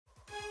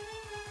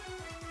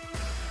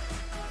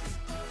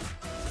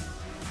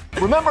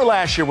Remember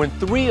last year when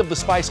 3 of the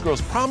Spice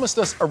Girls promised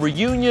us a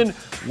reunion?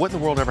 What in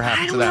the world ever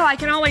happened to that? I don't know. I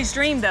can always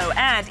dream, though.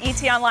 And ET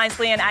Online's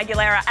Leanne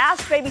Aguilera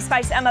asked Baby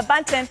Spice Emma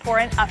Bunton for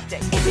an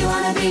update. If you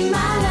want to be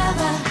my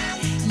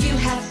lover, you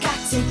have got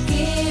to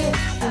give.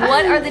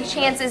 What are the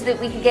chances that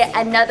we could get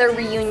another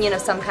reunion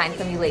of some kind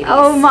from you ladies?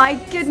 Oh my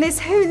goodness,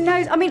 who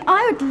knows? I mean,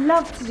 I would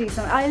love to do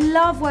something. I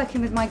love working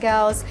with my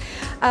girls.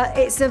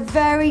 It's a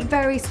very,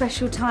 very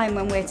special time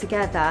when we're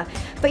together.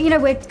 But you know,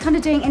 we're kind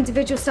of doing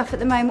individual stuff at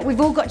the moment.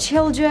 We've all got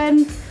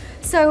children,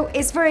 so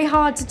it's very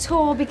hard to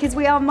tour because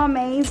we are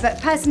mummies.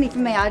 But personally for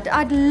me,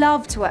 I'd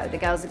love to work with the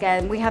girls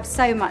again. We have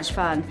so much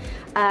fun.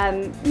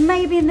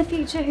 Maybe in the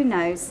future, who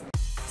knows?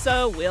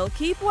 So we'll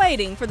keep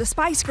waiting for the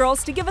Spice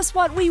Girls to give us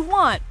what we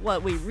want,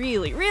 what we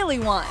really, really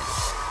want.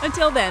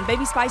 Until then,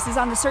 Baby Spice is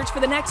on the search for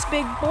the next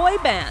big boy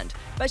band,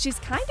 but she's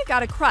kind of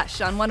got a crush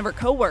on one of her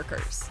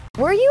co-workers.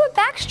 Were you a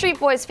Backstreet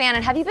Boys fan,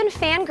 and have you been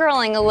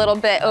fangirling a little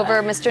bit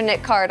over Mr.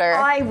 Nick Carter?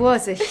 I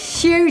was a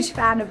huge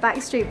fan of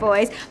Backstreet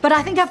Boys, but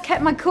I think I've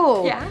kept my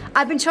cool. Yeah?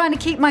 I've been trying to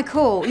keep my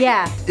cool,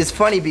 yeah. It's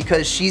funny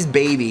because she's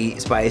Baby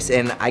Spice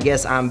and I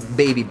guess I'm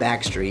Baby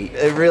Backstreet.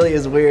 It really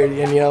is weird,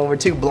 and you know, we're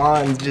 2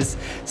 blondes just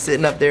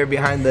sitting up there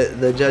behind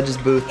the judge's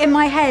booth. In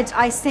my head,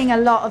 I sing a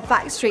lot of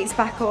Backstreet's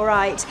Back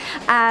Alright,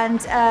 and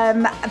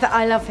but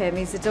I love him,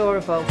 he's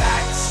adorable.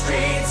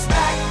 Backstreet's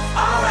back,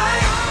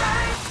 alright.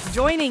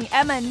 Joining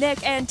Emma,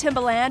 Nick, and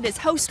Timbaland is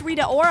host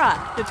Rita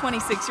Ora. The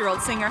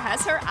 26-year-old singer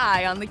has her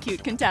eye on the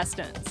cute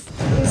contestants.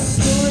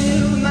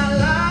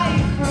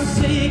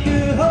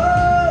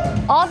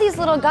 All these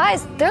little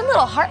guys, they're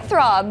little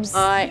heartthrobs.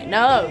 I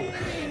know.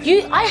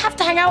 I have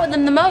to hang out with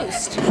them the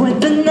most. When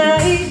the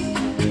night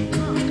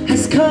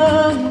has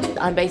come.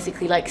 I'm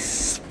basically like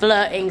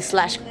flirting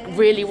 /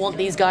 really want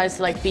these guys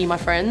to like be my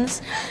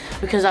friends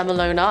because I'm a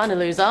loner and a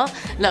loser.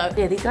 No,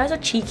 yeah, these guys are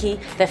cheeky,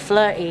 they're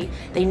flirty,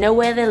 they know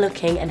where they're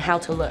looking and how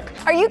to look.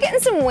 Are you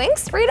getting some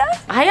winks, Rita?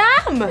 I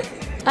am!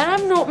 And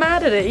I'm not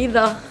mad at it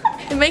either.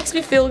 It makes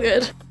me feel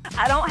good.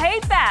 I don't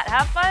hate that.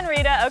 Have fun,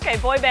 Rita. Okay,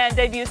 boy band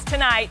debuts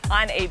tonight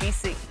on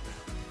ABC.